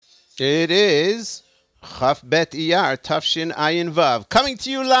It is Chaf Bet Iyar Tafshin Ayin Vav, coming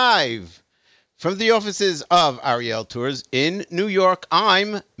to you live from the offices of Ariel Tours in New York.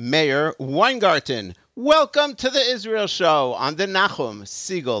 I'm Mayor Weingarten. Welcome to the Israel Show on the Nachum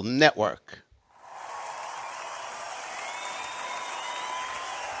Segal Network.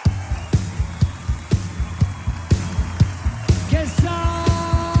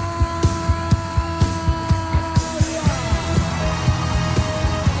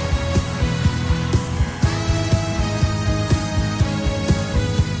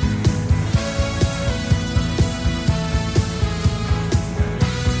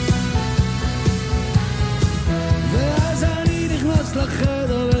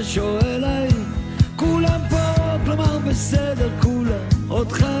 לחדר ושואל האם כולם פה, כלומר בסדר, כולם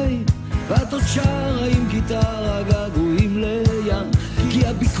עוד חיים ואת עוד שרה עם גיטרה געגועים לים, כי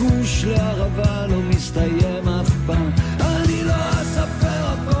הביקוש לערבה לא מסתיים אף פעם. אני לא אספר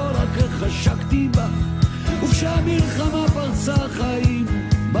הכל, רק איך חשקתי בה, וכשהמלחמה פרצה חיים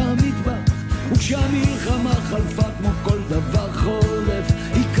במטבח, וכשהמלחמה חלפה כמו כל דבר חורף,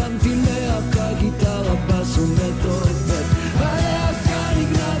 הקמתי להקה, גיטרה, בס ומטורפת, והלהקה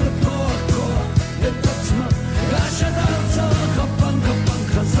נגנה בכוח כוח את עצמה, והשדר צרח, הפנק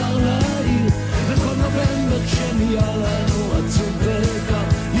חזר לעיר, וכל נובמבר כשנהיה לנו עצוב וקר,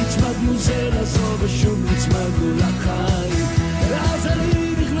 נצמדנו זה לזו ושוב נצמדנו לחיים. ואז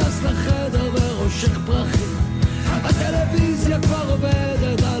אני נכנס לחדר ורושך פרחים, הטלוויזיה כבר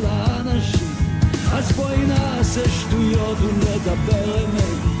עובדת על האנשים, אז בואי נעשה שטויות ונדבר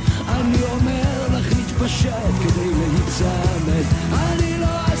אמת. אני אומר לך להתפשט כדי להיצמד, אני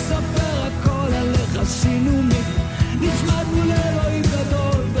לא אספר הכל עליך, עשינו נצמדנו לאלוהים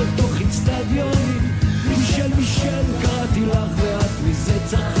גדול בתוך אצטדיונים, מישל קראתי לך ואת מזה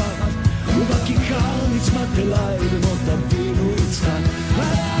צחקת, ובכיכר נצמדת אליי במות אבינו יצחק,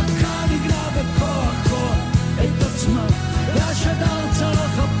 והלהקה נגנה בכוח כוח את עצמה, והשדר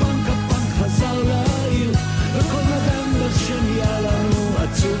צרח, הפנק חזר לעיר, וכל נובמבר שנהיה לנו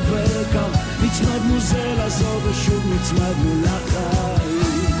עצוב וקר, נצמדנו זה לזו ושוב נצמדנו לחיים.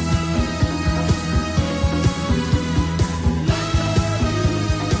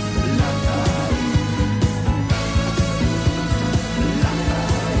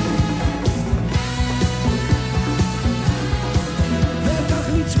 וכך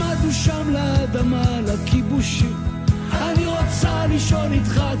נצמדנו שם לאדמה, לכיבושים, אני רוצה לישון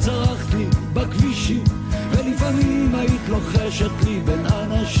איתך, צרחת לי בכבישים, ולפעמים היית לוחשת לי בין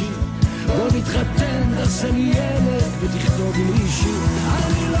אנשים, בוא נתחתן, תעשה לי ילד ותכתוב לי שיר.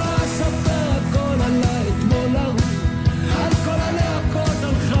 אני לא אספר הכל עליי אתמול הרוג, על כל הלהקות,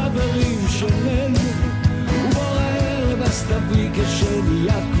 על חברים שלנו, ובוא הערב אז תביא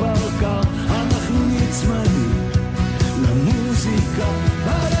כשנהיה כבר קר, אנחנו נצמדים למוזיקה,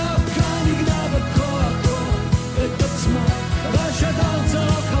 הלהקה נגנה בכוח כוח את עצמה, והשדר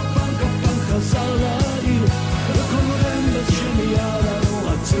צרח, הפנק חזר לעיר, וכל נובמבר שנהיה לנו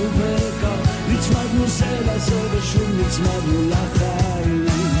עצוב וקר, נצמדנו זה לזו ושוב נצמדנו לחיים.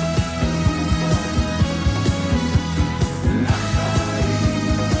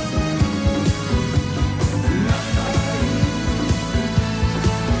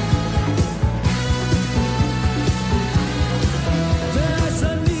 ואז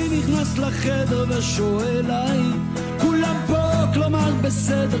אני נכנס לחדר ושואל האם כולם פה, כלומר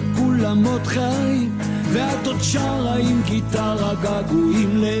בסדר, כולם עוד חיים, ואת עוד שרה עם גיטרה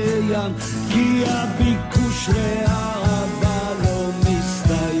געגועים לים, כי הביקוש לערבה לא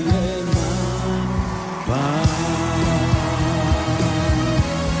מסתיים אף פעם.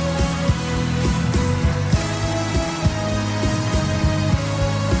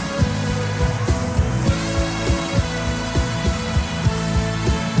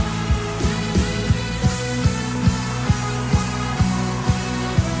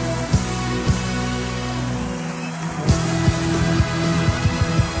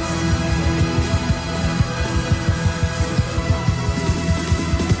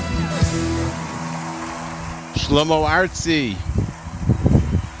 Shlomo Artzi.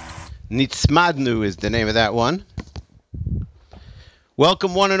 Nitzmadnu is the name of that one.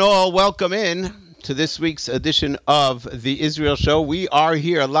 Welcome one and all. Welcome in to this week's edition of the Israel Show. We are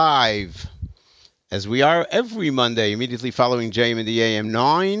here live, as we are every Monday, immediately following JM in the AM,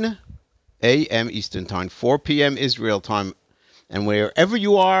 9 a.m. Eastern Time, 4 p.m. Israel Time. And wherever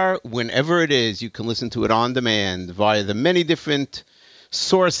you are, whenever it is, you can listen to it on demand via the many different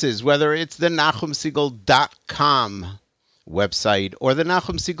sources, whether it's the NachumSegal.com website or the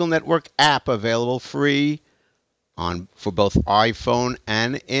Nachum Segal Network app, available free for both iPhone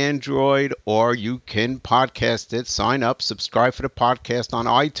and Android, or you can podcast it. Sign up, subscribe for the podcast on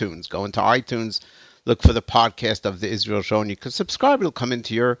iTunes. Go into iTunes, look for the podcast of the Israel Show, and you can subscribe. It'll come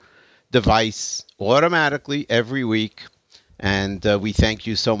into your device automatically every week. And we thank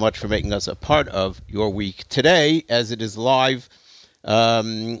you so much for making us a part of your week. Today, as it is live,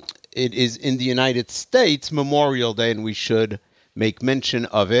 it is in the United States, Memorial Day, and we should make mention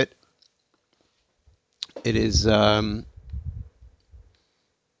of it. It is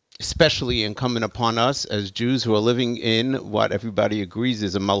especially incumbent upon us as Jews who are living in what everybody agrees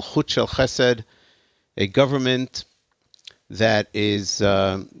is a Malchut Shel Chesed, a government that is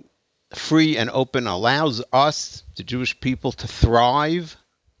free and open, allows us, the Jewish people, to thrive,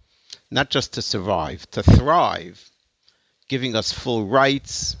 not just to survive, to thrive, giving us full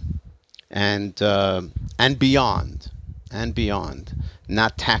rights and beyond,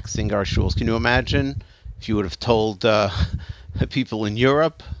 not taxing our shuls. Can you imagine if you would have told people in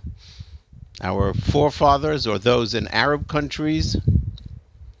Europe, our forefathers, or those in Arab countries,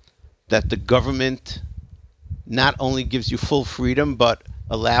 that the government not only gives you full freedom, but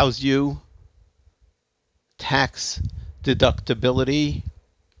allows you tax deductibility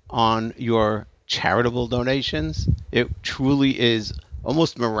on your charitable donations? It truly is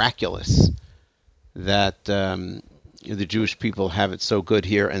almost miraculous that the Jewish people have it so good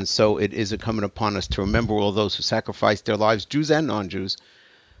here, and so it is incumbent upon us to remember all those who sacrificed their lives, Jews and non-Jews,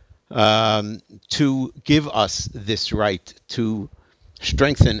 to give us this right, to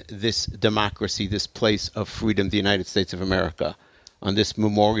strengthen this democracy, this place of freedom, the United States of America, on this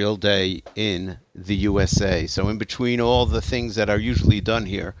Memorial Day in the USA. So in between all the things that are usually done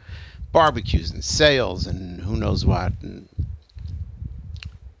here, barbecues and sales and who knows what, and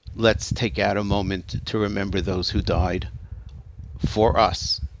let's take out a moment to remember those who died for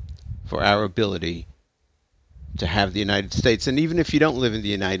us, for our ability to have the United States. And even if you don't live in the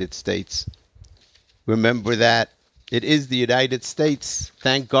United States, remember that it is the United States,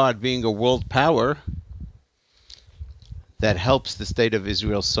 thank God, being a world power, that helps the state of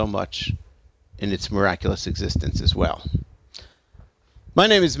Israel so much in its miraculous existence as well. My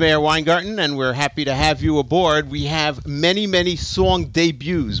name is Meir Weingarten, and we're happy to have you aboard. We have many, many song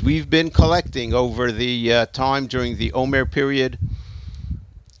debuts we've been collecting over the time during the Omer period,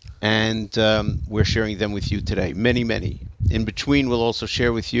 and we're sharing them with you today. Many, many. In between, we'll also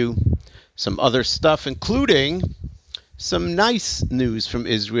share with you some other stuff, including some nice news from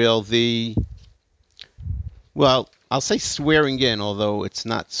Israel. I'll say swearing in, although it's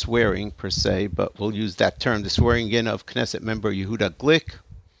not swearing per se, but we'll use that term, the swearing in of Knesset member Yehuda Glick.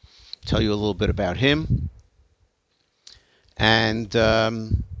 Tell you a little bit about him. And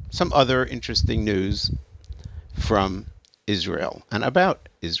some other interesting news from Israel and about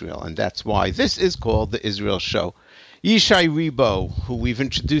Israel. And that's why this is called the Israel Show. Yishai Ribo, who we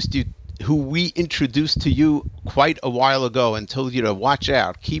introduced to you quite a while ago and told you to watch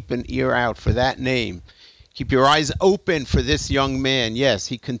out, keep an ear out for that name. Keep your eyes open for this young man. Yes,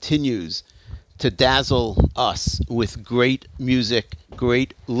 he continues to dazzle us with great music,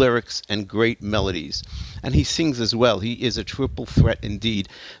 great lyrics, and great melodies. And he sings as well. He is a triple threat indeed.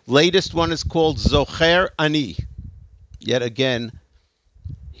 Latest one is called Zocher Ani. Yet again,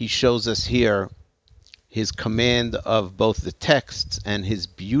 he shows us here his command of both the texts and his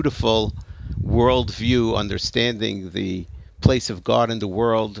beautiful worldview, understanding the place of God in the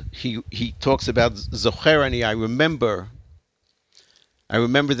world. He talks about Zocher Ani. I remember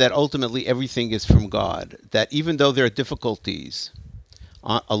that ultimately everything is from God, that even though there are difficulties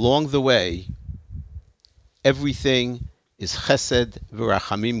along the way, everything is chesed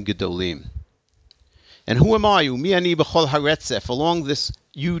v'rachamim gedolim. And who am I? Umi ani b'chol haretzef, along this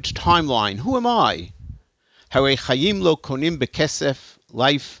huge timeline. Who am I? Harei chayim lo konim bekesef.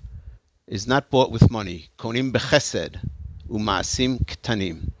 Life is not bought with money. Konim bechesed. Umasim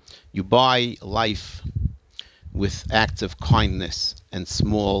ktanim. You buy life with acts of kindness and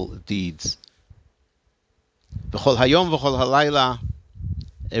small deeds. V'chol hayom v'chol halayla,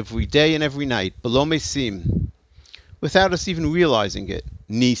 every day and every night. B'lo mesim, without us even realizing it.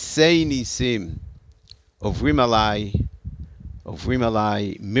 Nisei nisim, ovrim alai,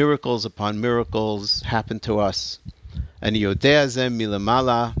 miracles upon miracles happen to us. Ani yodea zeh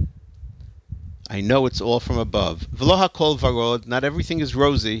milamala, I know it's all from above. V'lo hakol varod, not everything is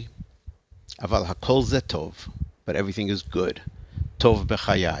rosy. Aval hakol ze tov, but everything is good. Tov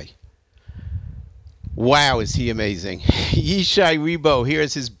b'chayai. Wow, is he amazing. Yishai Ribo,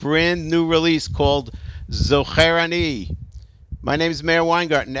 here's his brand new release called Zocher Ani. My name is Meir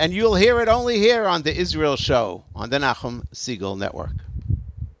Weingarten, and you'll hear it only here on the Israel Show on the Nachum Segal Network.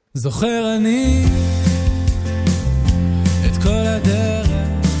 Zocher Ani את כל הדרך,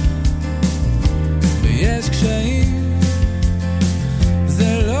 ויש קשיים,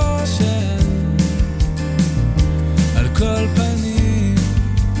 זה לא שאין, על כל פנים,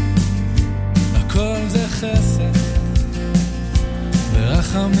 הכל זה חסד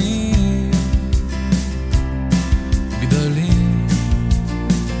ורחמים גדולים.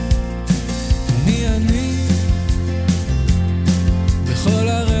 ומי אני בכל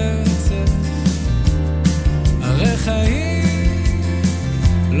הרצף, הרי חיים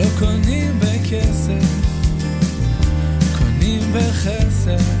לא קונים בכסף, קונים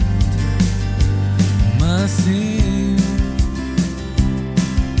בחסד ומעשים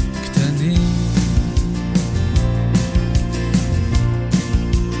קטנים.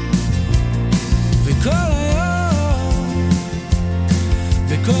 וכל היום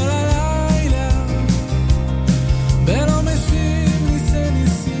וכל הלילה בלא משים ניסי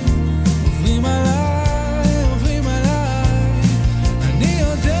ניסים עוברים עליי, עוברים עליי. אני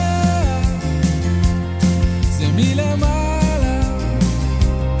יודע זה מלמעלה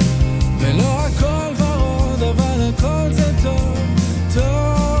ולא הכל ורוד, אבל הכל זה טוב,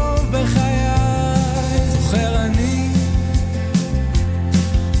 טוב בחיי. זוכר אני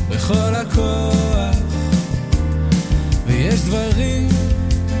בכל הכוח, ויש דברים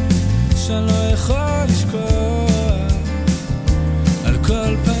שאני לא יכול לשכוח. על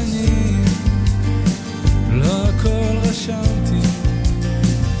כל פנים לא הכל רשמתי,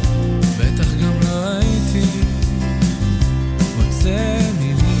 בטח גם לא הייתי מוצא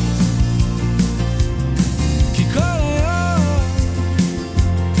מילים, כי כל היום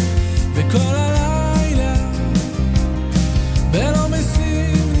וכל הלילה בלא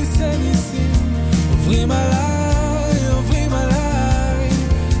משים ניסי ניסים עוברים עליי, עוברים עליי.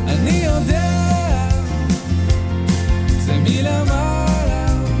 אני יודע זה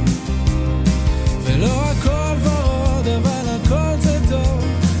מלמעלה ולא הכל ורוד, אבל הכל זה טוב,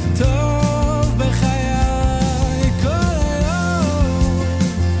 טוב בחיי. כל היום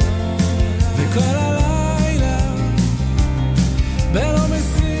וכל הלילה בלא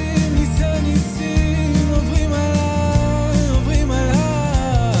משים ניסי ניסים עוברים עליי, עוברים עליי.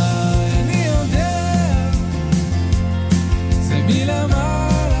 אני יודע זה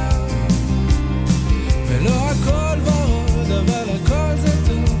מלמעלה ולא הכל ורוד, אבל הכל זה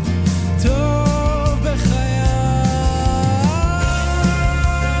טוב, טוב בחיי.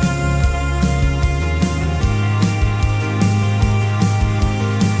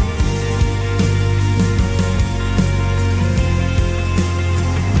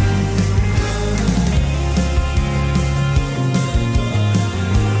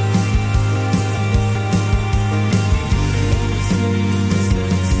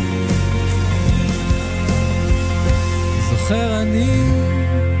 זוכר אני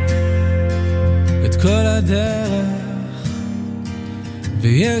את כל הדרך,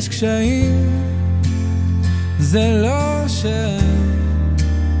 ויש קשיים, זה לא שאין,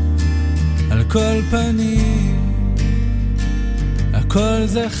 על כל פנים הכל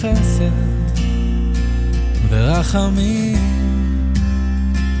זה חסד ורחמים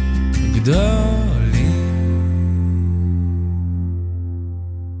גדולים.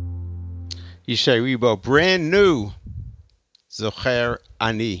 Yishai Rebo, brand new Zocher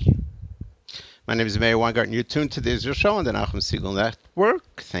Ani. My name is Meir Weingarten. You're tuned to the Israel Show on the Nachum Segal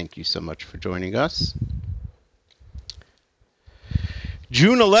Network. Thank you so much for joining us.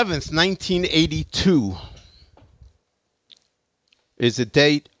 June 11th, 1982 is a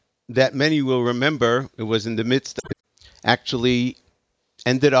date that many will remember. It was in the midst of, actually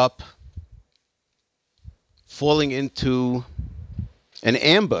ended up falling into an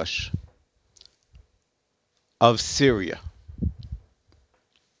ambush of Syria.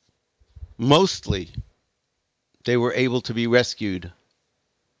 Mostly, they were able to be rescued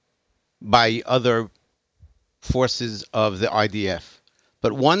by other forces of the IDF.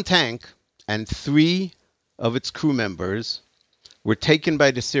 But one tank and 3 of its crew members were taken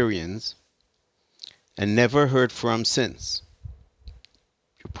by the Syrians and never heard from since.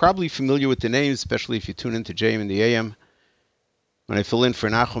 You're probably familiar with the names, especially if you tune into JM in the AM. When I fill in for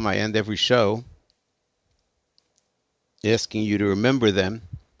Nachum, I end every show asking you to remember them.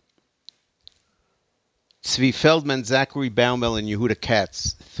 Tzvi Feldman, Zachary Baumel, and Yehuda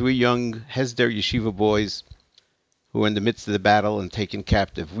Katz, 3 young Hesder Yeshiva boys who were in the midst of the battle and taken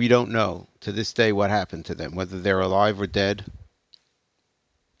captive. We don't know to this day what happened to them, whether they're alive or dead.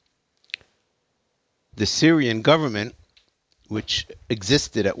 The Syrian government, which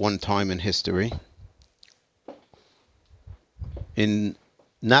existed at one time in history, in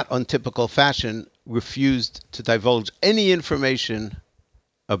not untypical fashion, refused to divulge any information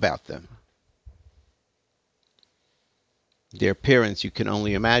about them. their parents, you can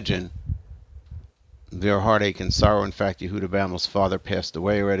only imagine their heartache and sorrow. In fact, Yehuda Bamel's father passed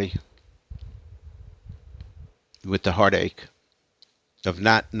away already with the heartache of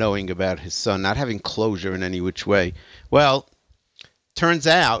not knowing about his son, not having closure in any which way. Well, turns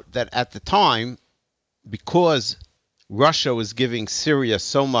out that at the time, because Russia was giving Syria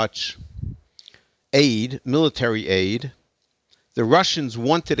so much aid, military aid, the Russians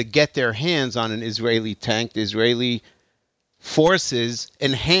wanted to get their hands on an Israeli tank. The Israeli forces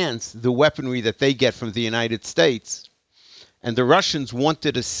enhance the weaponry that they get from the United States. And the Russians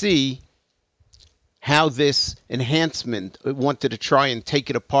wanted to see how this enhancement, wanted to try and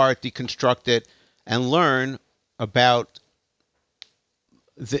take it apart, deconstruct it, and learn about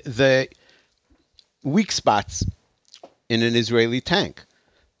the weak spots in an Israeli tank.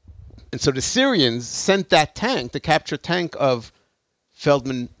 And so the Syrians sent that tank, the captured tank of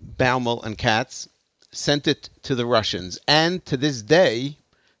Feldman, Baumel, and Katz, sent it to the Russians. And to this day,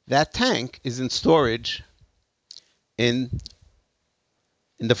 that tank is in storage in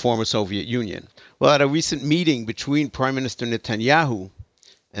the former Soviet Union. Well, at a recent meeting between Prime Minister Netanyahu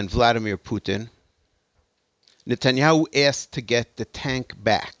and Vladimir Putin, Netanyahu asked to get the tank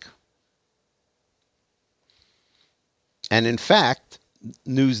back. And in fact,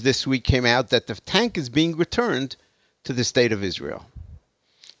 news this week came out that the tank is being returned to the state of Israel.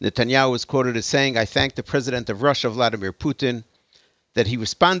 Netanyahu was quoted as saying, "I thank the president of Russia, Vladimir Putin, that he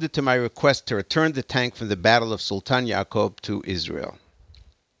responded to my request to return the tank from the Battle of Sultan Yaakov to Israel."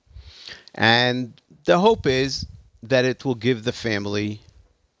 And the hope is that it will give the family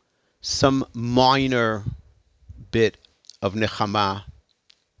some minor bit of nechama,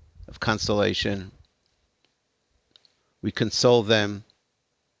 of consolation. We console them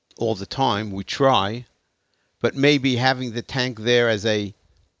all the time. We try. But maybe having the tank there as a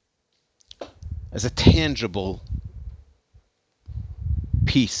tangible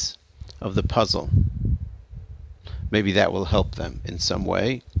piece of the puzzle, maybe that will help them in some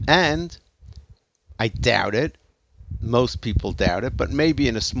way. And I doubt it. Most people doubt it. But maybe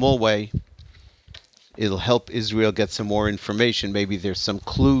in a small way, it'll help Israel get some more information. Maybe there's some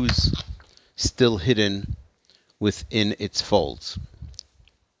clues still hidden within its folds.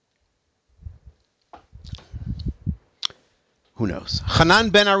 Who knows? Hanan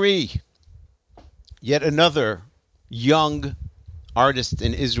Ben-Ari, yet another young artist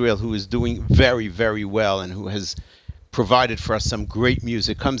in Israel who is doing very, very well and who has provided for us some great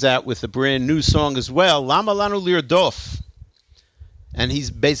music, comes out with a brand new song as well, Lama Lanu Lirdof. And he's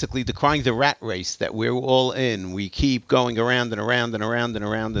basically decrying the rat race that we're all in. We keep going around and around and around and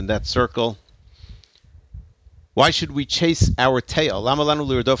around in that circle. Why should we chase our tail? Lama Lanu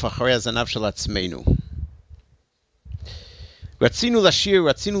Lirdof Acharei Zanav Shel Atzmeinu. Ratzinu Lashir,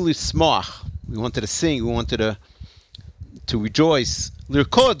 Ratzinu Lismoach. We wanted to sing, we wanted to rejoice.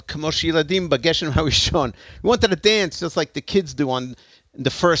 Lirkod Kamosh Yiladim Bageshem Harishon. We wanted to dance just like the kids do on the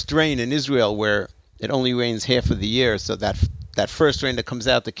first rain in Israel, where it only rains half of the year. So that first rain that comes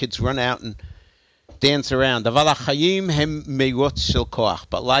out, the kids run out and dance around. Aval hachayim hem meirot shel koach.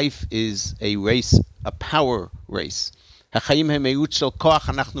 But life is a race, a power race. Hachayim hem meirot shel koach.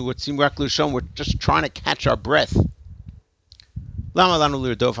 Anachnu rotzim rak lishon. We're just trying to catch our breath. Lama lanu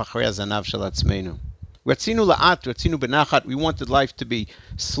lirdof acharei zanav shel atzmeinu. Ratzinu la'at, ratzinu benachat. We wanted life to be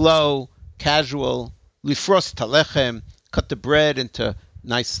slow, casual. Lifros talechem. Cut the bread into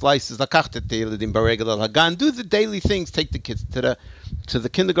nice slices. Lakach te'yeledim baregel al hagan. Do the daily things. Take the kids to the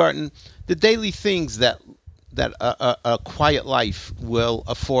kindergarten. The daily things that a quiet life will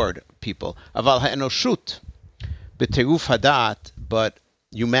afford people. Aval ha'enoshut b'teruf hadat, but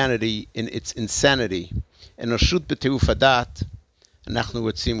humanity in its insanity. Enoshut b'teruf hadat. Anachnu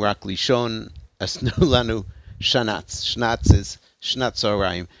rotzim rak lishon. Asnu lanu shanatz. Shnatz is shnatz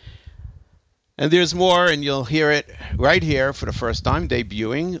orayim. And there's more, and you'll hear it right here for the first time,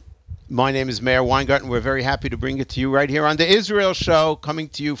 debuting. My name is Meir Weingarten. We're very happy to bring it to you right here on the Israel Show, coming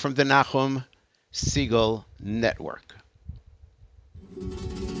to you from the Nachum Segal Network.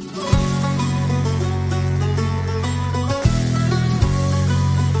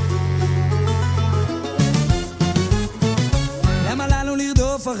 למה לנו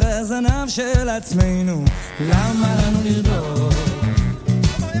לרדוף אחרי הזנב של עצמנו? למה לנו לרדוף?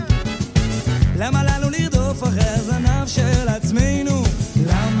 למה לנו לרדוף אחרי הזנב של עצמנו?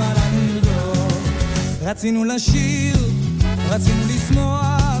 למה לנו לרדוף? רצינו לשיר, רצינו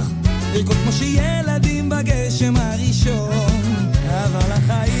לשמוח, לרקוד כמו שילדים בגשם הראשון. אבל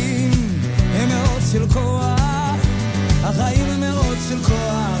החיים הם מרוץ של כוח, החיים הם מרוץ של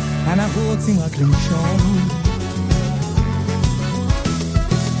כוח, אנחנו רוצים רק לנשום.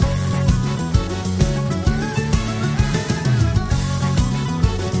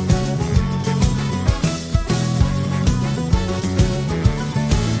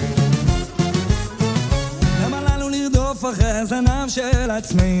 אחרי הזנב של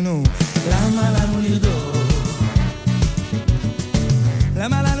עצמנו? למה לנו לרדוף?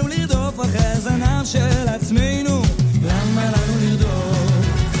 למה לנו לרדוף אחרי הזנב של עצמנו? למה לנו לרדוף?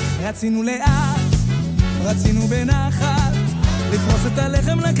 רצינו לאט, רצינו בנחת, לפרוס את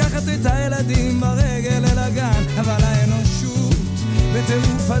הלחם, לקחת את הילדים ברגל אל הגן, אבל האנושות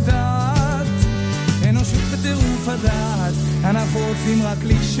בטירוף הדעת, אנושות בטירוף הדעת, אנחנו רוצים רק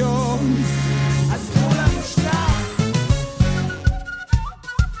לישון, אז כולנו שלח.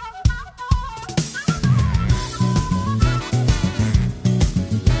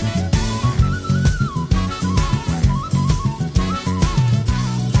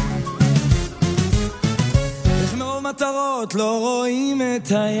 איך מרוב מטרות לא רואים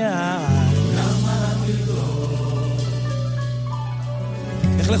את היד, למה לנו לרדוף?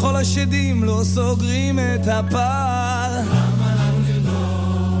 איך לכל השדים לא סוגרים את הפער, למה לנו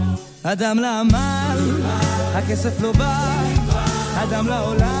לרדוף? אדם לעמל, הכסף לא בא, אדם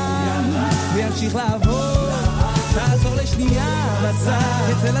לעולם, וימשיך לעבוד, תעזור לשנייה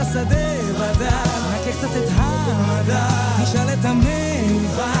בצד, אצל השדה בדד, נקה קצת את המדע, תשאל את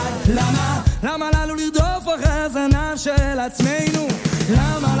המלבד, למה לנו לרדוף אחרי הזנב של עצמנו?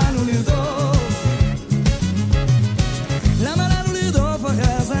 למה לנו לרדוף? למה לנו לרדוף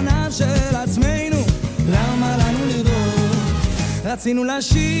אחרי הזנב של עצמנו? למה לנו לרדוף? רצינו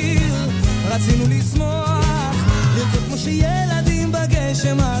לשיר, רצינו לשמוח, לרקוד כמו שילדים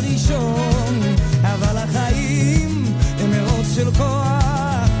בגשם הראשון, אבל החיים הם מרוץ של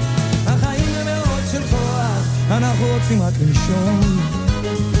כוח, החיים הם מרוץ של כוח, אנחנו רוצים רק לישון.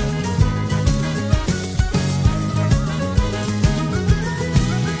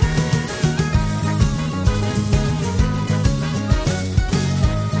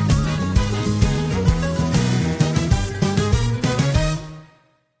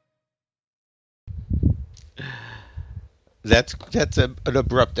 That's an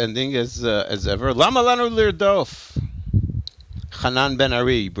abrupt ending as ever. Lama lanu lirdof. Hanan Ben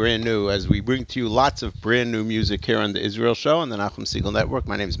Ari, brand new, as we bring to you lots of brand new music here on the Israel Show on the Nachum Segal Network.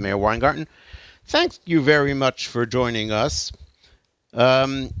 My name is Meir Weingarten. Thank you very much for joining us.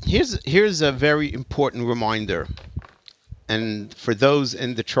 Here's a very important reminder, and for those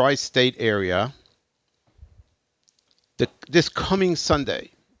in the tri-state area, this coming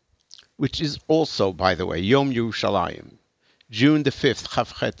Sunday, which is also, by the way, Yom Yerushalayim, June the 5th,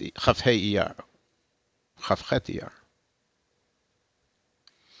 Chavhei Iyar.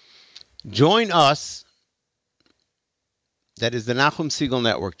 Join us, that is the Nachum Segal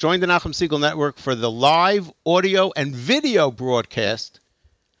Network. Join the Nachum Segal Network for the live audio and video broadcast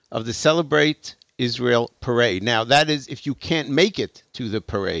of the Celebrate Israel Parade. Now, that is if you can't make it to the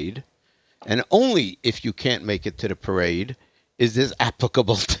parade, and only if you can't make it to the parade is this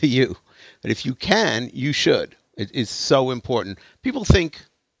applicable to you. But if you can, you should. It is so important. People think,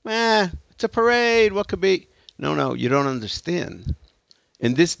 it's a parade, what could be? No, you don't understand.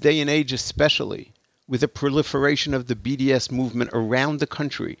 In this day and age especially, with the proliferation of the BDS movement around the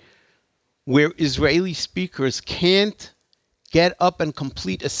country, where Israeli speakers can't get up and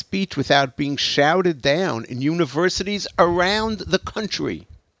complete a speech without being shouted down in universities around the country,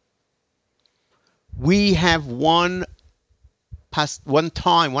 we have one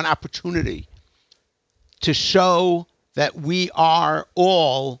opportunity to show that we are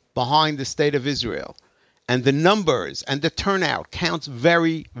all behind the state of Israel. And the numbers and the turnout counts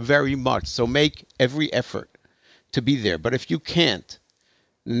very, very much. So make every effort to be there. But if you can't,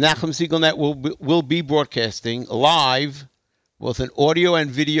 Nachum Segal Net will be broadcasting live with an audio and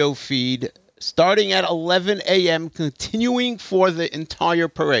video feed starting at 11 a.m., continuing for the entire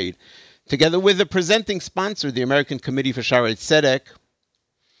parade. Together with the presenting sponsor, the American Committee for Shaarei Tzedek,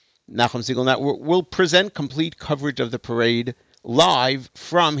 Nachum Segal Network will present complete coverage of the parade live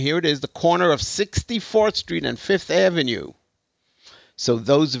from, here it is, the corner of 64th Street and 5th Avenue. So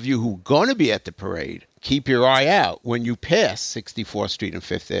those of you who are going to be at the parade, keep your eye out when you pass 64th Street and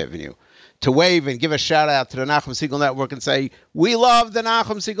 5th Avenue to wave and give a shout out to the Nachum Segal Network and say, we love the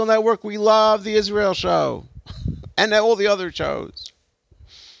Nachum Segal Network, we love the Israel Show, and all the other shows.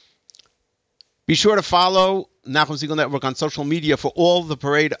 Be sure to follow Nachum Segal Network on social media for all the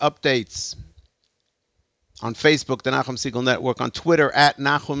parade updates. On Facebook, the Nachum Segal Network. On Twitter, at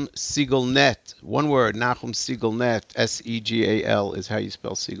Nachum Segal Net. One word, Nachum Segal Net. Segal is how you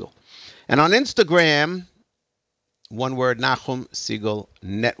spell Segal. And on Instagram, one word, Nachum Segal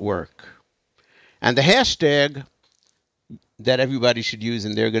Network. And the hashtag that everybody should use,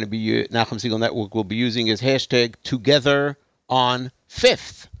 and they're going to be, Nachum Segal Network will be using, is hashtag Together on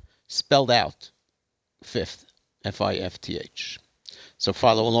 5th. Spelled out. 5th. F-I-F-T-H. So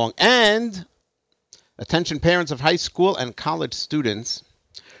follow along. And Attention parents of high school and college students.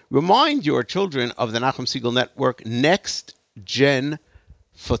 Remind your children of the Nachum Segal Network Next Gen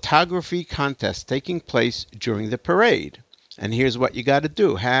photography contest taking place during the parade. And here's what you got to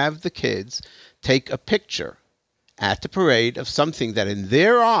do. Have the kids take a picture at the parade of something that in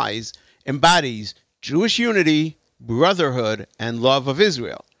their eyes embodies Jewish unity, brotherhood, and love of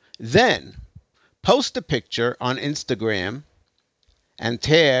Israel. Then post a picture on Instagram and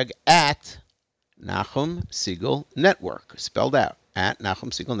tag at Nachum Segal Network, spelled out, at Nachum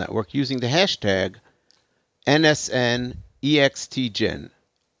Segal Network, using the hashtag NSNEXTGen.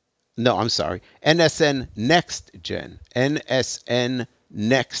 No, I'm sorry, NSN Next Gen. NSN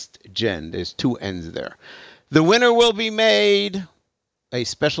Next Gen. There's two N's there. The winner will be made a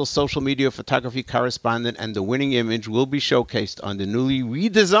special social media photography correspondent, and the winning image will be showcased on the newly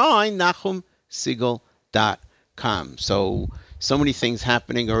redesigned NachumSegal.com. So many things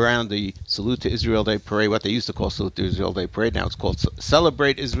happening around the Salute to Israel Day Parade, what they used to call Salute to Israel Day Parade. Now it's called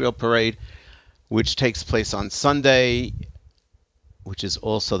Celebrate Israel Parade, which takes place on Sunday, which is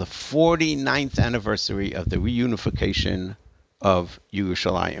also the 49th anniversary of the reunification of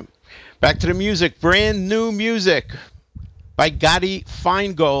Yerushalayim. Back to the music. Brand new music by Gadi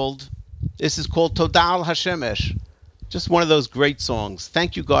Feingold. This is called Todah Al Hashemesh. Just one of those great songs.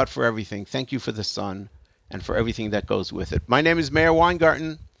 Thank you, God, for everything. Thank you for the sun and for everything that goes with it. My name is Meir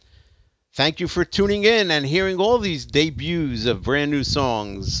Weingarten. Thank you for tuning in and hearing all these debuts of brand new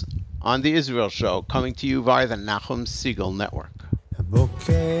songs on the Israel Show, coming to you via the Nachum Segal Network.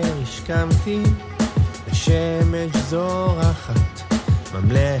 הבוקר השכמתי בשמש זורחת,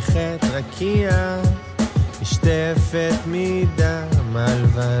 ממלכת רקיע משתפת מדם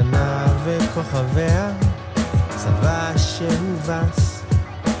הלבנה וכוכביה, צבא שהובס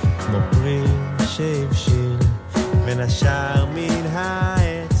כמו פרי שהבשיל בין השאר מן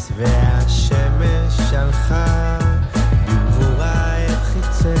העץ, והשמש שלחה בגבורה את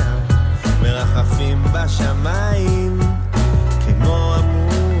חיציה, מרחפים בשמיים כמו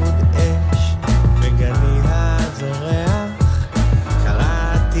עמוד אש בגני הזורח,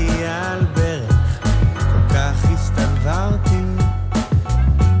 קראתי על ברך, כל כך הסתנברתי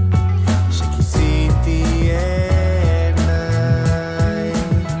שכיסיתי עיניי.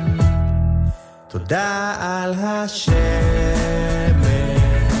 תודה על השמש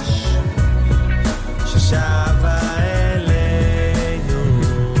ששבה אלינו,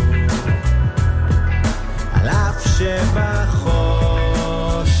 על אף שבחושך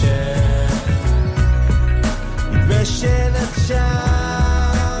מתבשל עכשיו,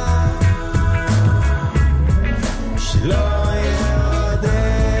 שלא יהיה עוד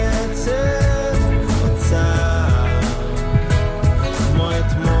עצב חוצר, כמו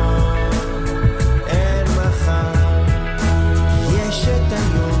אתמול אין מחר, יש את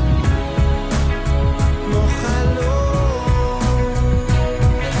היום כמו חלום,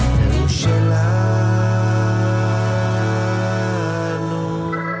 והוא שלנו.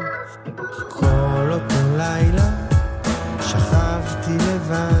 כל אותו לילה שכבתי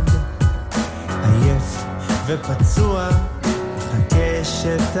לבד, עייף ופצוע, חכה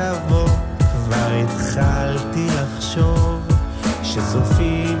שתבוא, כבר התחלתי לחשוב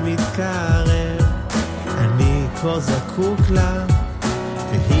שסופי מתקרב, אני כה זקוק לה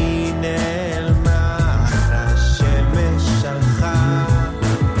והיא נעלמה, אך השמש שלחה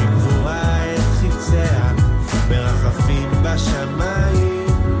בגבורה את חיציה, מרחפים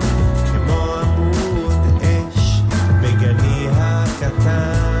בשמיים כמו עמוד אש בגני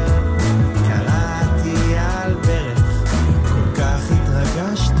הקטן, קראתי על ברך, כל כך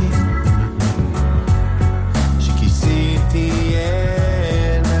התרגשתי שכיסיתי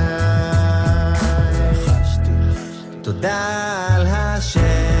עיניי. תודה על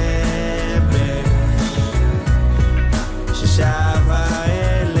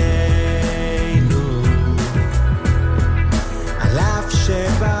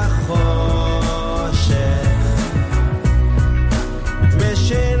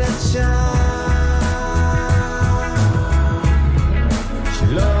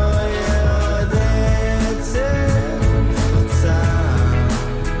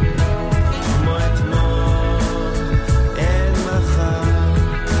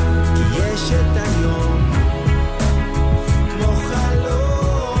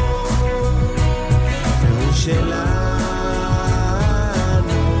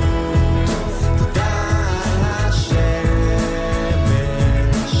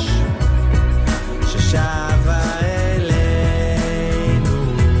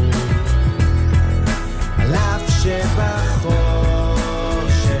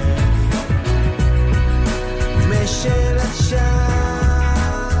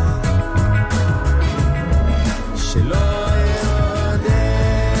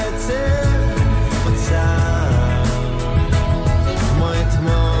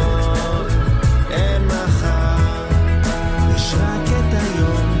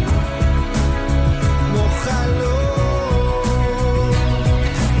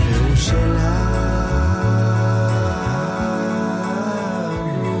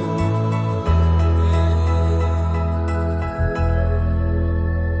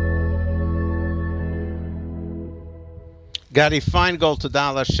Gadi Feingold,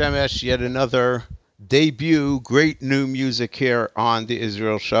 Tadala Shemesh, yet another debut, great new music here on the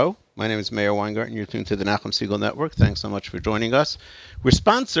Israel Show. My name is Meir Weingarten. You're tuned to the Nachum Segal Network. Thanks so much for joining us. We're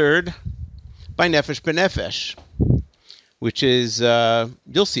sponsored by Nefesh B'Nefesh, which is,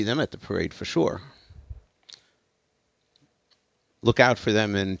 you'll see them at the parade for sure. Look out for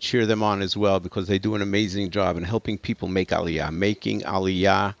them and cheer them on as well, because they do an amazing job in helping people make Aliyah. Making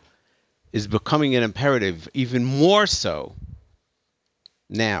Aliyah is becoming an imperative, even more so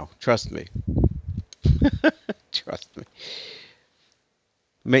now. Trust me. Trust me.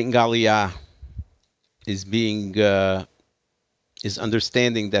 Making Aliyah is is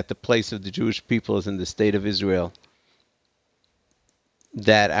understanding that the place of the Jewish people is in the state of Israel.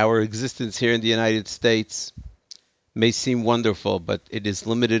 That our existence here in the United States may seem wonderful, but it is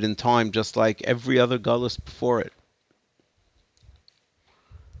limited in time, just like every other galus before it.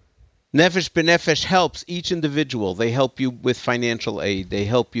 Nefesh B'Nefesh helps each individual. They help you with financial aid. They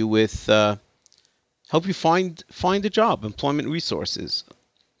help you with help you find a job, employment resources.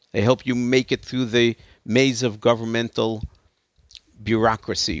 They help you make it through the maze of governmental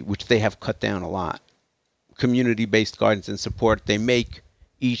bureaucracy, which they have cut down a lot. Community-based guidance and support. They make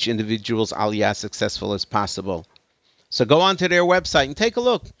each individual's aliyah successful as possible. So go onto their website and take a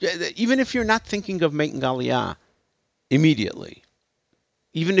look. Even if you're not thinking of making aliyah immediately,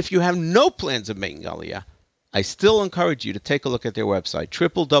 even if you have no plans of making aliyah, I still encourage you to take a look at their website,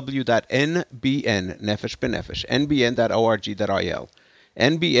 www.nbn.nefesh, nbn.org.il,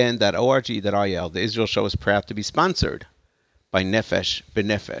 nbn.org.il. The Israel Show is proud to be sponsored by Nefesh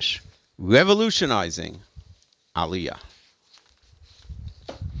B'Nefesh, revolutionizing aliyah.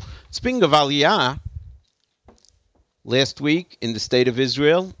 Speaking of aliyah, last week in the state of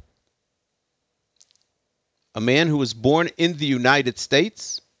Israel, a man who was born in the United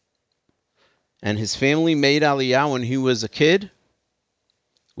States and his family made aliyah when he was a kid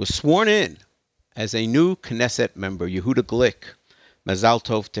was sworn in as a new Knesset member, Yehuda Glick. Mazal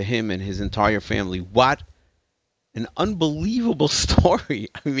Tov to him and his entire family. What an unbelievable story.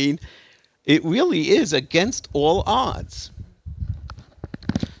 I mean, it really is against all odds.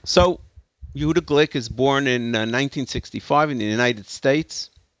 So, Yehuda Glick is born in 1965 in the United States.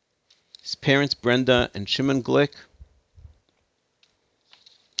 His parents, Brenda and Shimon Glick.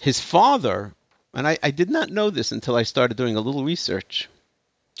 His father, and I did not know this until I started doing a little research.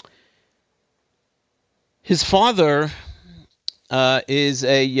 His father is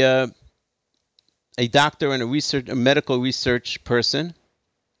a doctor and a medical research person.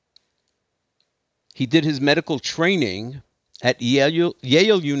 He did his medical training at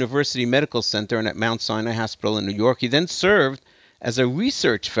Yale University Medical Center and at Mount Sinai Hospital in New York. He then served as a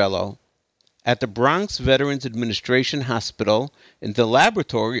research fellow at the Bronx Veterans Administration Hospital in the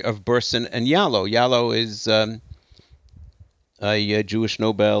laboratory of Burson and Yallo. Yallo is a Jewish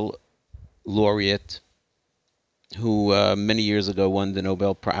Nobel laureate who many years ago won the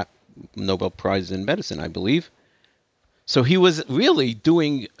Nobel Prize in Medicine, I believe. So he was really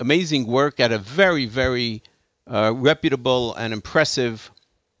doing amazing work at a very, very reputable and impressive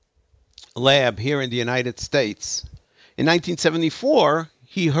lab here in the United States. In 1974,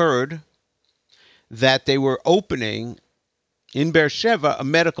 he heard that they were opening in Beersheba a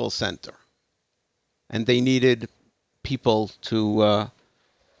medical center, and they needed people to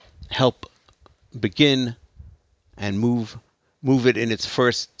help begin and move it in its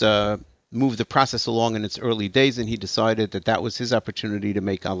first, move the process along in its early days, and he decided that was his opportunity to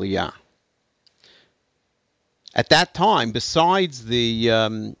make aliyah. At that time, besides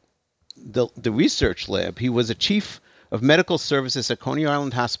the research lab, he was a chief of medical services at Coney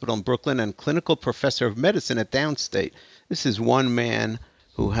Island Hospital in Brooklyn and clinical professor of medicine at Downstate. This is one man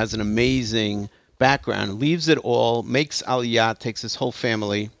who has an amazing background, leaves it all, makes aliyah, takes his whole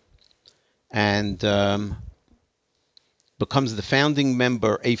family, and becomes a founding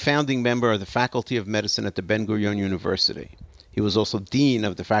member of the Faculty of Medicine at the Ben-Gurion University. He was also dean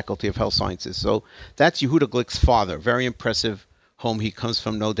of the Faculty of Health Sciences. So that's Yehuda Glick's father. Very impressive home he comes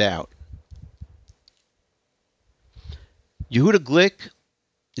from, no doubt. Yehuda Glick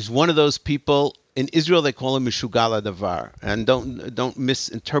is one of those people. In Israel, they call him Mishugal Davar, and don't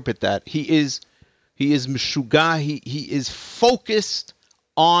misinterpret that. He is Mishuga. He is focused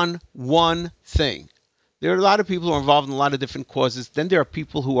on one thing. There are a lot of people who are involved in a lot of different causes. Then there are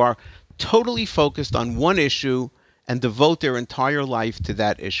people who are totally focused on one issue and devote their entire life to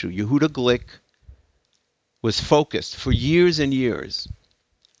that issue. Yehuda Glick was focused for years and years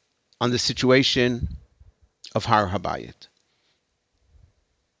on the situation of Har HaBayit.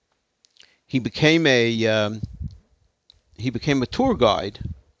 He became a tour guide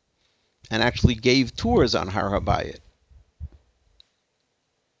and actually gave tours on Har HaBayit.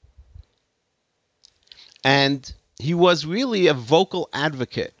 And he was really a vocal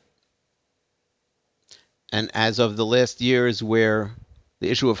advocate. And as of the last years, where the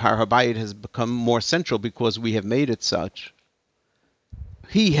issue of Har HaBayit has become more central because we have made it such,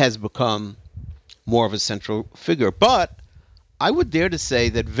 he has become more of a central figure. But I would dare to say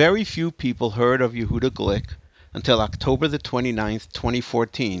that very few people heard of Yehuda Glick until October the 29th,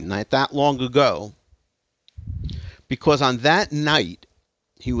 2014, not that long ago, because on that night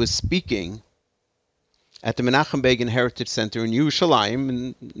he was speaking at the Menachem Begin Heritage Center in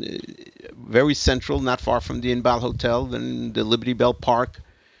Yerushalayim, very central, not far from the Inbal Hotel and the Liberty Bell Park,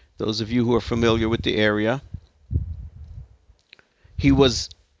 those of you who are familiar with the area.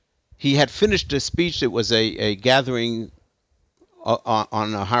 He had finished a speech. It was a gathering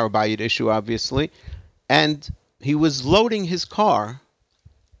on a Har HaBayit issue, obviously, and he was loading his car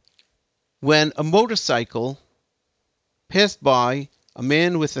when a motorcycle passed by. A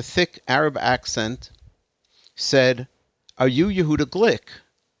man with a thick Arab accent said, "Are you Yehuda Glick?"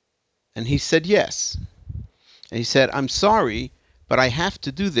 And he said, "Yes." And he said, "I'm sorry, but I have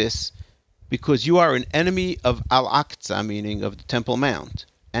to do this because you are an enemy of Al-Aqsa, meaning of the Temple Mount."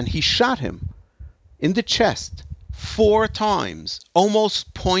 And he shot him in the chest 4 times,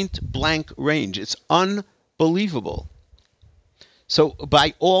 almost point-blank range. It's unbelievable. So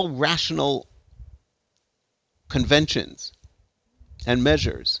by all rational conventions and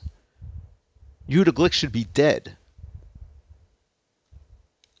measures, Yehuda Glick should be dead.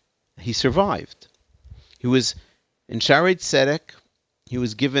 He survived. He was in Shaarei Tzedek. He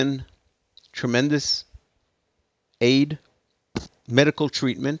was given tremendous aid, medical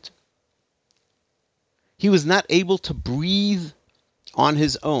treatment. He was not able to breathe on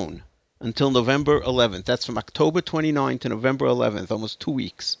his own until November 11th. That's from October 29th to November 11th, almost 2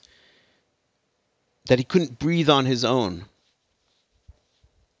 weeks, that he couldn't breathe on his own.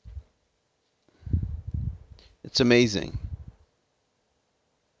 It's amazing.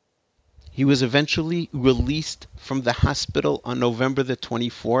 He was eventually released from the hospital on November the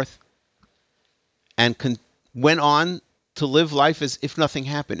 24th and went on to live life as if nothing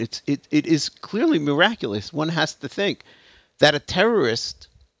happened. It is clearly miraculous. One has to think that a terrorist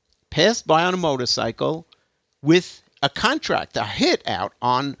passed by on a motorcycle with a contract, a hit out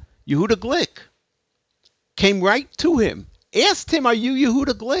on Yehuda Glick, came right to him, asked him, "Are you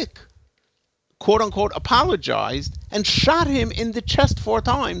Yehuda Glick?" quote unquote apologized, and shot him in the chest 4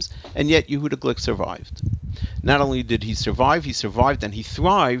 times, and yet Yehuda Glick survived. Not only did he survive and he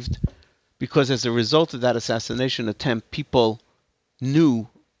thrived, because as a result of that assassination attempt, people knew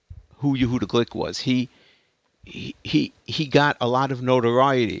who Yehuda Glick was. He got a lot of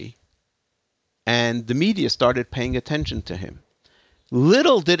notoriety, and the media started paying attention to him.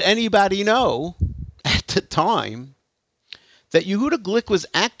 Little did anybody know at the time that Yehuda Glick was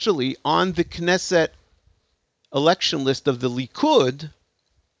actually on the Knesset election list of the Likud.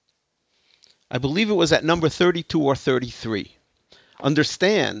 I believe it was at number 32 or 33.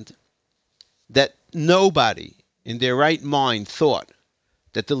 Understand that nobody in their right mind thought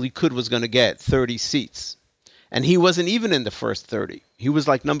that the Likud was going to get 30 seats. And he wasn't even in the first 30. He was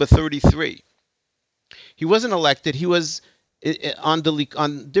like number 33. He wasn't elected. He was on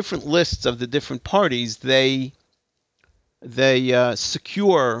different lists of the different parties. They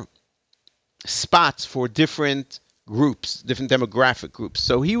secure spots for different groups, different demographic groups.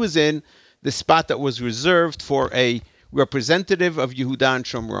 So he was in the spot that was reserved for a representative of Yehuda and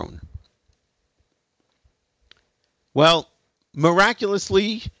Shomron. Well,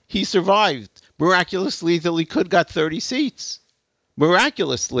 miraculously, he survived. Miraculously, the Likud got 30 seats.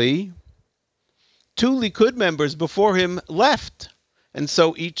 Miraculously, 2 Likud members before him left. And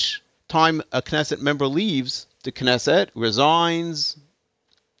so each time a Knesset member leaves the Knesset, resigns,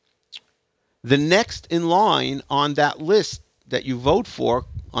 the next in line on that list that you vote for,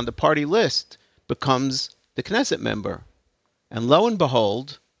 on the party list, becomes the Knesset member. And lo and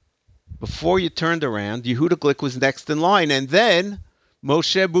behold, before you turned around, Yehuda Glick was next in line. And then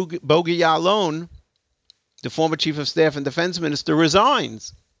Moshe Bogi Ya'alon, the former chief of staff and defense minister,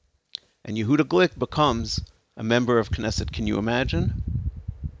 resigns. And Yehuda Glick becomes a member of Knesset. Can you imagine?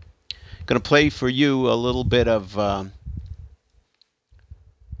 Going to play for you a little bit of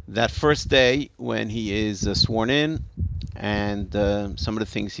that first day when he is sworn in and some of the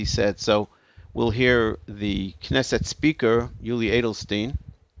things he said. So we'll hear the Knesset speaker, Yuli Edelstein,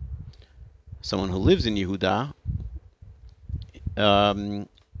 someone who lives in Yehuda,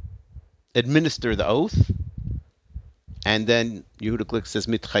 administer the oath, and then Yehuda Glick says,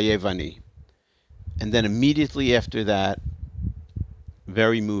 Mitchayev ani. And then immediately after that,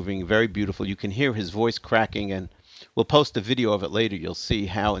 very moving, very beautiful. You can hear his voice cracking, and we'll post a video of it later. You'll see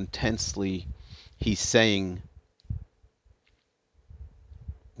how intensely he's saying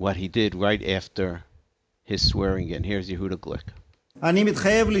what he did right after his swearing in. Here's Yehuda Glick. אני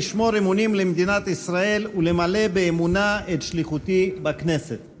מתחייב לשמור אמונים למדינת ישראל ולמלא באמונה את שליחותי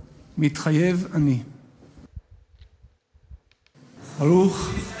בכנסת. מתחייב אני.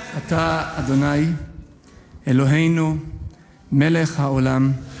 ברוך אתה אדוני אלוהינו מלך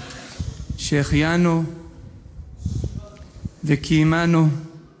העולם שהחיינו וקיימנו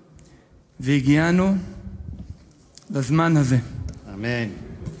והגיענו לזמן הזה. אמן.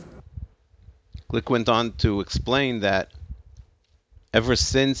 Glick went on to explain that ever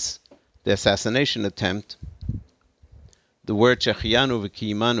since the assassination attempt, the word Shechianu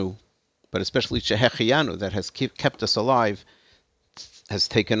v'Kiyimanu, but especially Shehechianu, that has kept us alive, has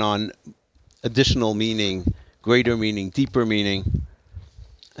taken on additional meaning, greater meaning, deeper meaning,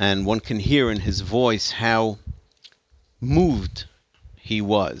 and one can hear in his voice how moved he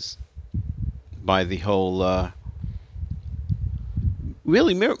was by the whole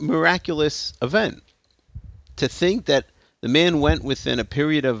really miraculous event. To think that the man went within a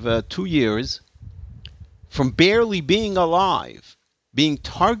period of 2 years from barely being alive, being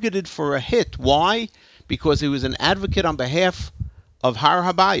targeted for a hit. Why? Because he was an advocate on behalf of Har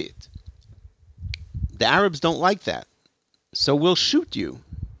Habayit. The Arabs don't like that. So we'll shoot you.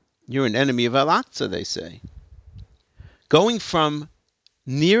 You're an enemy of Al-Aqsa, they say. Going from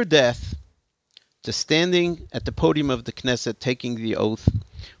near death to standing at the podium of the Knesset, taking the oath,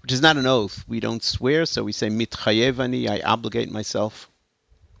 which is not an oath. We don't swear, so we say mitchayev ani, I obligate myself.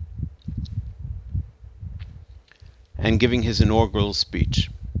 And giving his inaugural speech.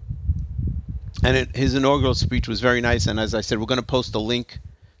 And his inaugural speech was very nice, and as I said, we're going to post a link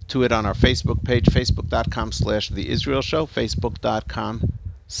to it on our Facebook page, facebook.com/The Israel Show,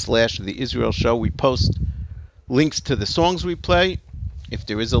 facebook.com/The Israel Show. We post links to the songs we play. If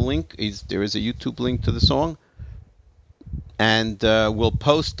there is a link, there is a YouTube link to the song. And we'll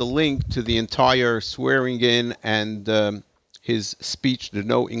post the link to the entire swearing in and his speech. There are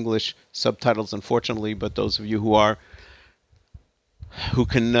no English subtitles, unfortunately, but those of you who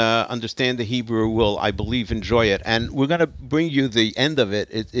can understand the Hebrew will, I believe, enjoy it. And we're going to bring you the end of it.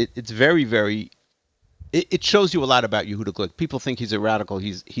 It's very, very... It shows you a lot about Yehuda Glick. People think he's a radical.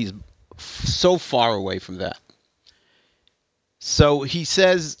 He's so far away from that. So he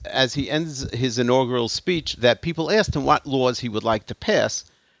says, as he ends his inaugural speech, that people asked him what laws he would like to pass.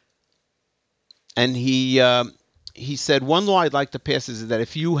 And he said, one law I'd like to pass is that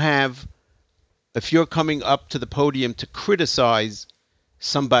if you're coming up to the podium to criticize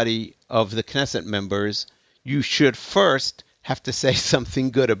somebody of the Knesset members, you should first have to say something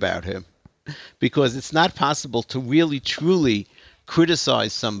good about him. Because it's not possible to really, truly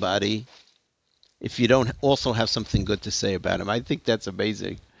criticize somebody if you don't also have something good to say about him. I think that's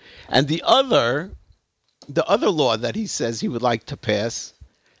amazing. And the other law that he says he would like to pass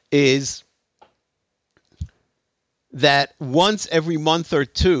is that once every month or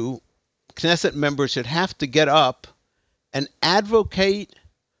two, Knesset members should have to get up and advocate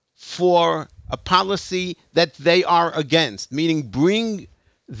for a policy that they are against, meaning bring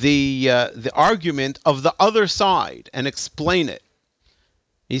the argument of the other side and explain it.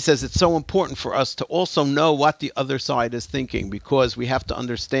 He says it's so important for us to also know what the other side is thinking, because we have to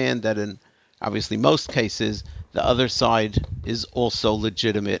understand that in obviously most cases, the other side is also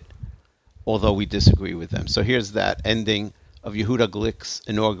legitimate, although we disagree with them. So here's that ending of Yehuda Glick's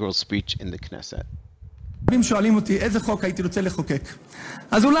inaugural speech in the Knesset. רבים שואלים אותי איזה חוק הייתי רוצה לחוקק.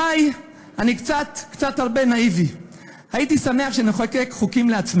 אז אולי אני קצת הרבה נאיבי. הייתי שמח שנחוקק חוקים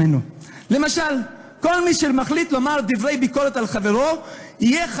לעצמנו. למשל, כל מי שמחליט לומר דברי ביקורת על חברו,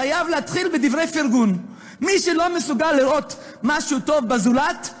 יהיה חייב להתחיל בדברי פרגון. מי שלא מסוגל לראות משהו טוב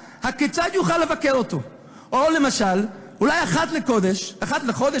בזולת, הכיצד יוכל לבקר אותו? או למשל, אולי אחת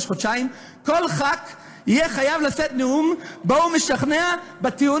לחודש, חודשיים, כל ח"כ יהיה חייב לשאת נאום, בו הוא משכנע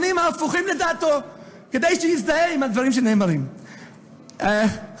בטיעונים ההפוכים לדעתו, כדי שיזדהה עם הדברים שנאמרים.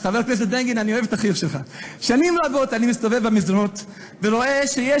 חבר הכנסת דנגין, אני אוהב את החיוך שלך. שנים רבות אני מסתובב במסדרונות, ורואה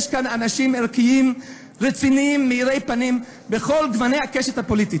שיש כאן אנשים ערכיים, רציניים, מאירי פנים, בכל גווני הקשת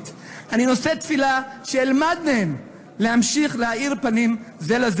הפוליטית. אני נושא תפילה שאלמד מהם להמשיך להאיר פנים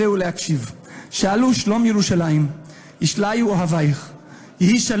זה לזה ולהקשיב. שאלו שלום ירושלים, ישליו אוהבייך,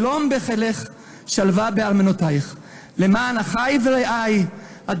 יהי שלום בחילך, שלווה בארמנותייך. למען אחי ורעי,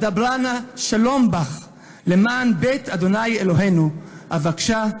 אדברנה שלום בך. למען בית אדוני אלוהינו,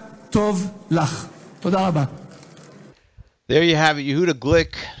 אבקשה טוב לך. תודה רבה. There you have it, Yehuda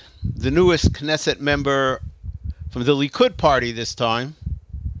Glick, the newest Knesset member from the Likud party this time,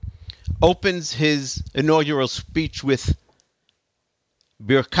 opens his inaugural speech with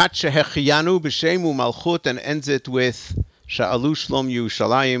Birkat Shehechiyanu B'Shem U'Malchut, and ends it with Sha'alu Shlom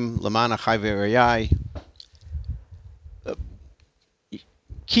Yerushalayim L'man Achai V'Rayai.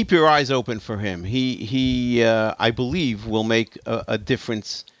 Keep your eyes open for him. He I believe, will make a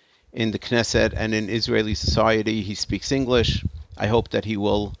difference in the Knesset and in Israeli society. He speaks English. I hope that he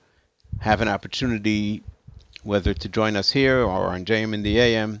will have an opportunity, whether to join us here or on JM in the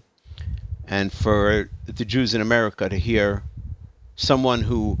AM, and for the Jews in America to hear someone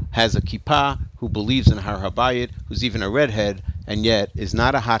who has a kippah, who believes in Har HaBayit, who's even a redhead, and yet is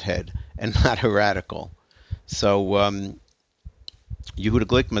not a hothead and not a radical. So, Yehuda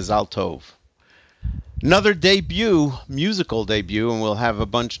Glick, Mazal Tov. Another debut, musical debut, and we'll have a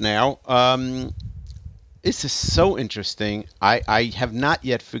bunch now. This is so interesting. I have not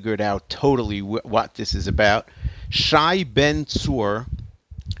yet figured out totally what this is about. Shai Ben Tzur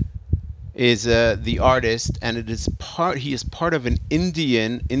is the artist, and he is part of an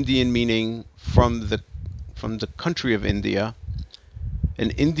Indian meaning from the country of India,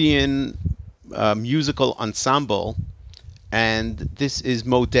 an Indian musical ensemble, and this is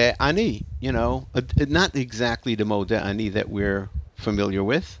Modeh Ani, not exactly the Modeh Ani that we're familiar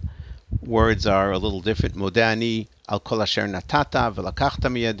with. Words are a little different. Modeh Ani al kol asher natata v'lakachta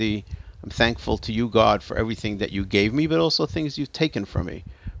miyadi. I'm thankful to you, God, for everything that you gave me, but also things you've taken from me.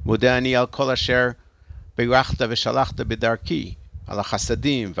 Modeh Ani al kol asher beirachta v'shalachta b'darki, al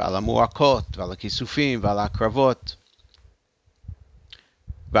hachasadim v'al hamuakot v'al hakisufim v'al hakravot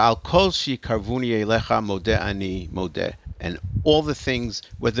v'al kol shikarvuni elecha modeh ani modeh. And all the things,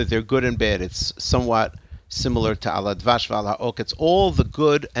 whether they're good and bad, it's somewhat similar to Al Advash V'al Ha'ok. It's all the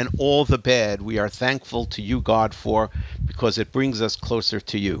good and all the bad we are thankful to you, God, for, because it brings us closer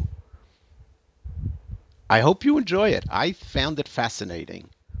to you. I hope you enjoy it. I found it fascinating.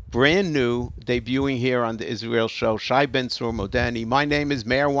 Brand new, debuting here on the Israel Show, Shai Ben Tzur, Modeh Ani. My name is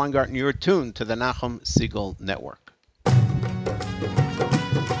Meir Weingarten. You're tuned to the Nachum Segal Network.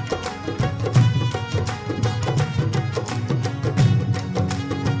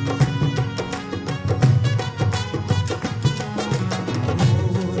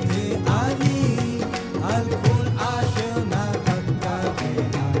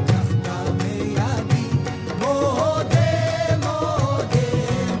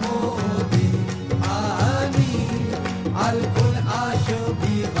 על כל אשר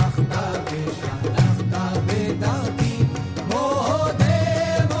בירכת ושלחת בדרכך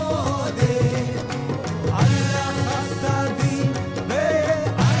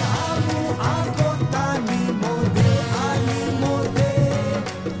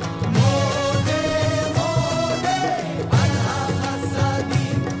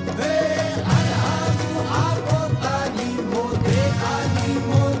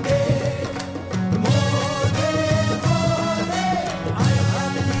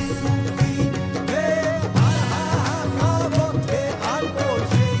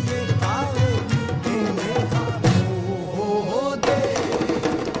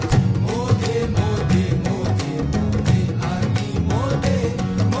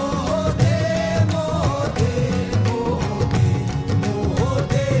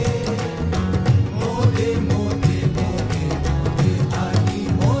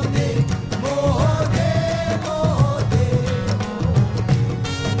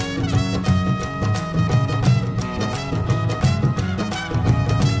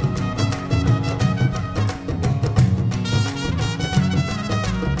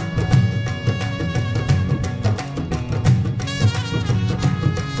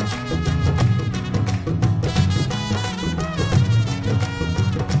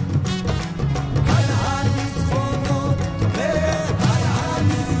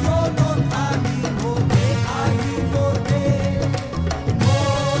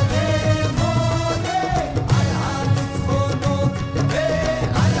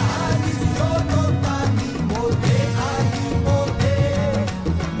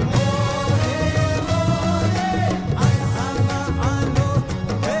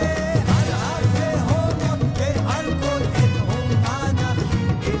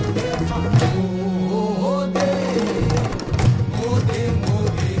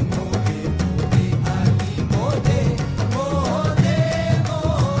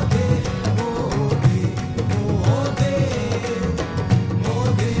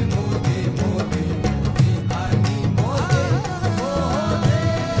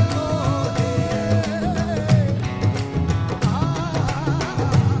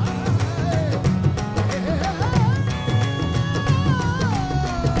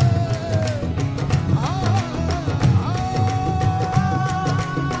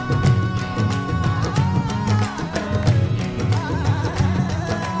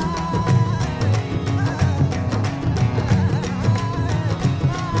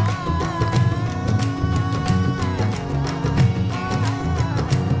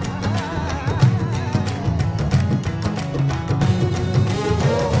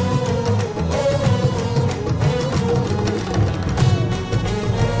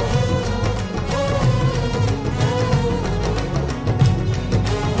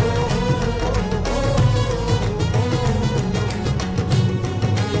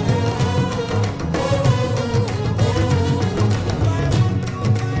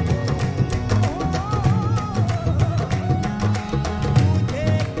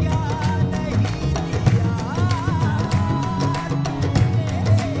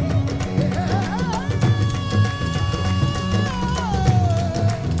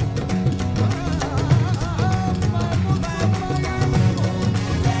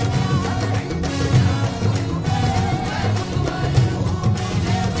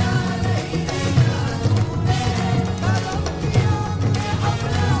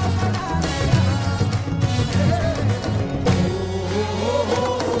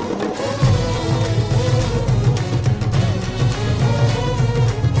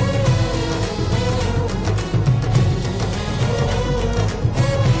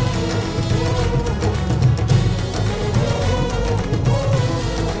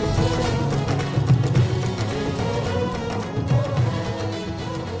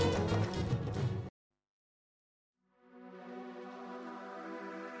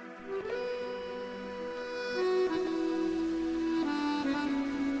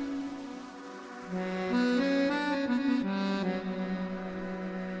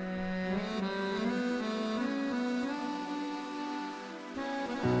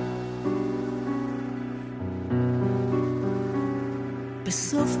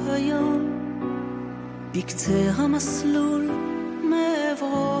בסוף היום, בקצה המסלול,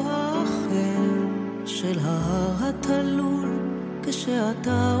 מעברו האחר של ההר התלול,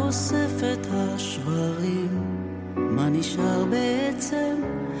 כשאתה אוסף את השברים, מה נשאר בעצם?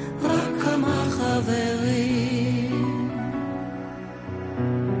 רק כמה חברים.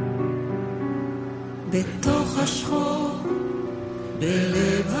 בתוך השחור,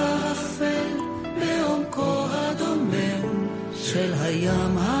 בלב האפל, בעומקו הדומם של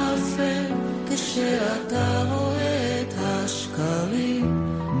הים האפל, כשאתה רואה את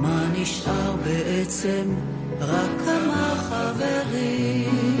השקרים, מה נשאר בעצם? רק כמה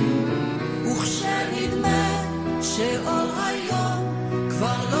חברים. וכשנדמה שאור היום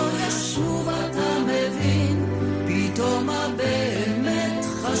כבר לא ישוב, אתה מבין פתאום מה באמת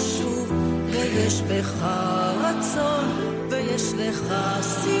חשוב, ויש בך רצון ויש לך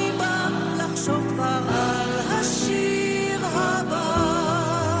סיבה לחשוב כבר על השיר הבא.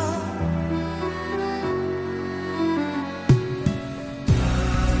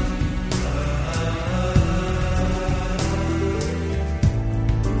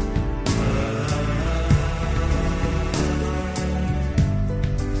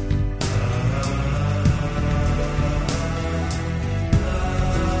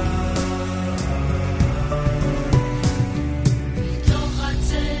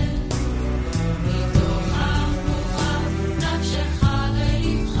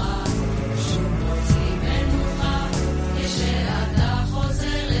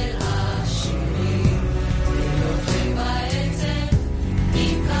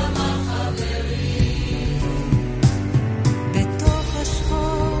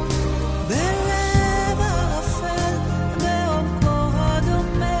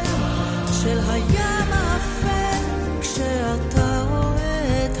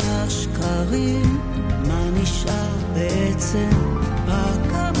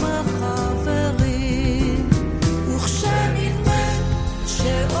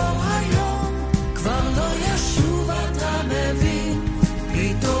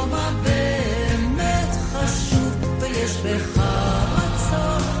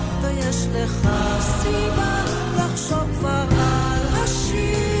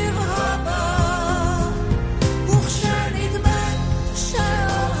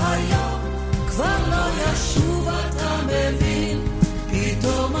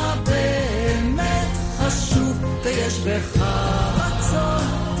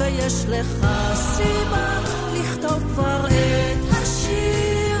 יש לך סיבה לכתוב כבר את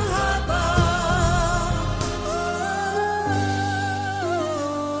השיר הבא.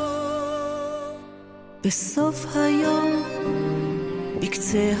 בסוף היום,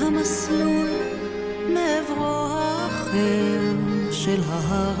 בקצה המסלול, מעברו האחר של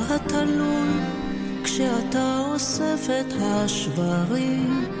ההר התלול, כשאתה אוסף את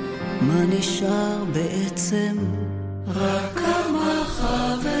השברים, מה נשאר בעצם? רק כמה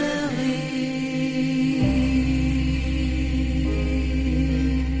חברים.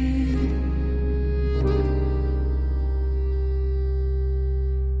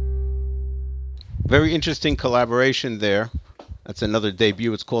 Very interesting collaboration there. That's another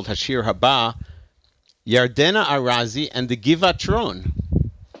debut. It's called Hashir Haba. Yardena Arazi and the Givatron,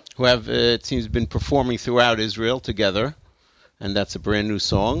 who have, it seems, been performing throughout Israel together. And that's a brand new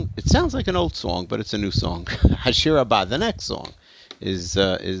song. It sounds like an old song, but it's a new song. Hashir Haba, the next song, is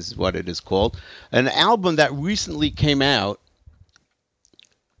what it is called. An album that recently came out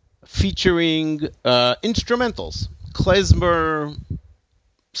featuring instrumentals, klezmer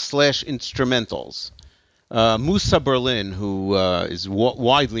 / instrumentals. Musa Berlin, who is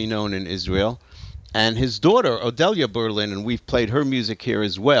widely known in Israel, and his daughter, Odelia Berlin, and we've played her music here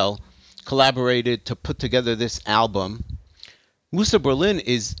as well, collaborated to put together this album. Musa Berlin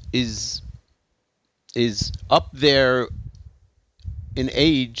is up there in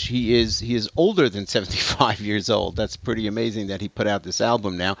age. He is older than 75 years old. That's pretty amazing that he put out this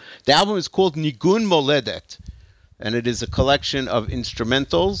album now. The album is called Nigun Moledet, and it is a collection of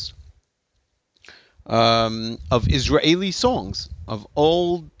instrumentals of Israeli songs, of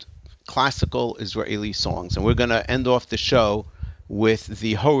old classical Israeli songs. And we're going to end off the show with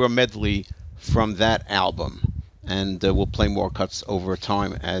the Hora medley from that album. And we'll play more cuts over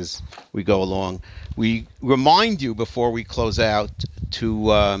time as we go along. We remind you before we close out to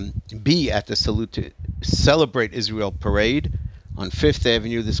be at the Salute to Celebrate Israel Parade on 5th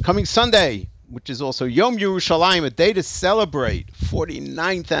Avenue this coming Sunday, which is also Yom Yerushalayim, a day to celebrate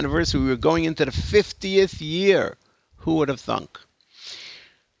 49th anniversary. We were going into the 50th year. Who would have thunk?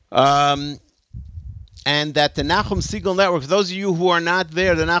 And that the Nachum Segal Network, for those of you who are not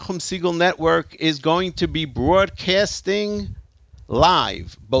there, the Nachum Segal Network is going to be broadcasting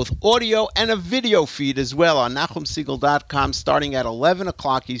live, both audio and a video feed as well on NachumSegal.com starting at 11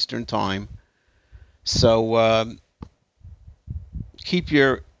 o'clock Eastern Time. So keep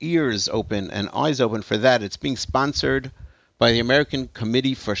your ears open and eyes open for that. It's being sponsored by the American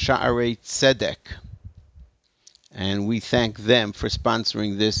Committee for Sha'arei Tzedek. And we thank them for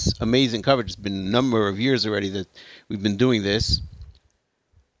sponsoring this amazing coverage. It's been a number of years already that we've been doing this.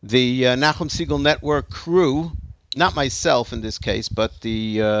 The Nachum Segal Network crew, not myself in this case, but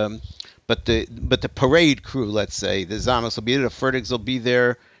the parade crew, let's say, the Zamas will be there, the Ferdigs will be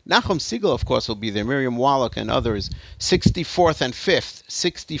there, Nachum Segal, of course, will be there, Miriam Wallach and others, 64th and 5th,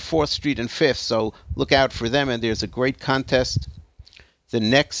 64th Street and 5th, so look out for them. And there's a great contest, the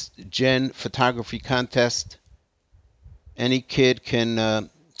Next Gen Photography Contest. Any kid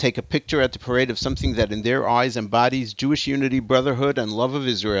can take a picture at the parade of something that in their eyes embodies Jewish unity, brotherhood, and love of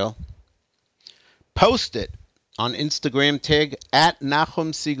Israel. Post it on Instagram, tag at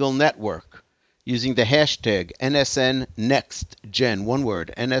Nachum Segal Network using the hashtag NSNNextGen, one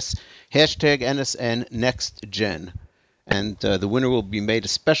word, hashtag NSNNextGen. And the winner will be made a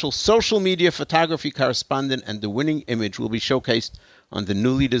special social media photography correspondent, and the winning image will be showcased on the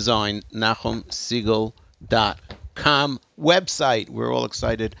newly designed NachumSegal.com website. We're all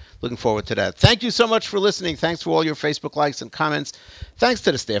excited, looking forward to that. Thank you so much for listening. Thanks for all your Facebook likes and comments. Thanks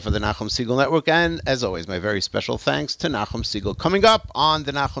to the staff of the Nachum Segal Network, and as always, my very special thanks to Nachum Segal. Coming up on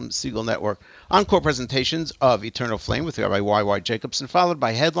the Nachum Segal Network, encore presentations of Eternal Flame with Rabbi Y.Y. Jacobson, followed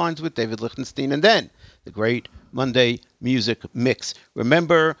by headlines with David Lichtenstein, and then the great Monday music mix.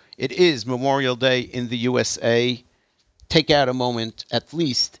 Remember, it is Memorial Day in the USA. Take out a moment, at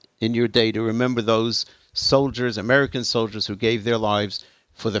least in your day, to remember those soldiers, American soldiers, who gave their lives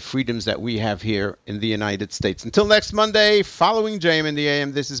for the freedoms that we have here in the United States. Until next Monday, following JM in the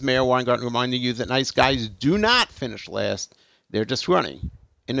AM, this is Mayor Weingarten reminding you that nice guys do not finish last. They're just running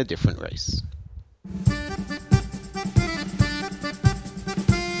in a different race.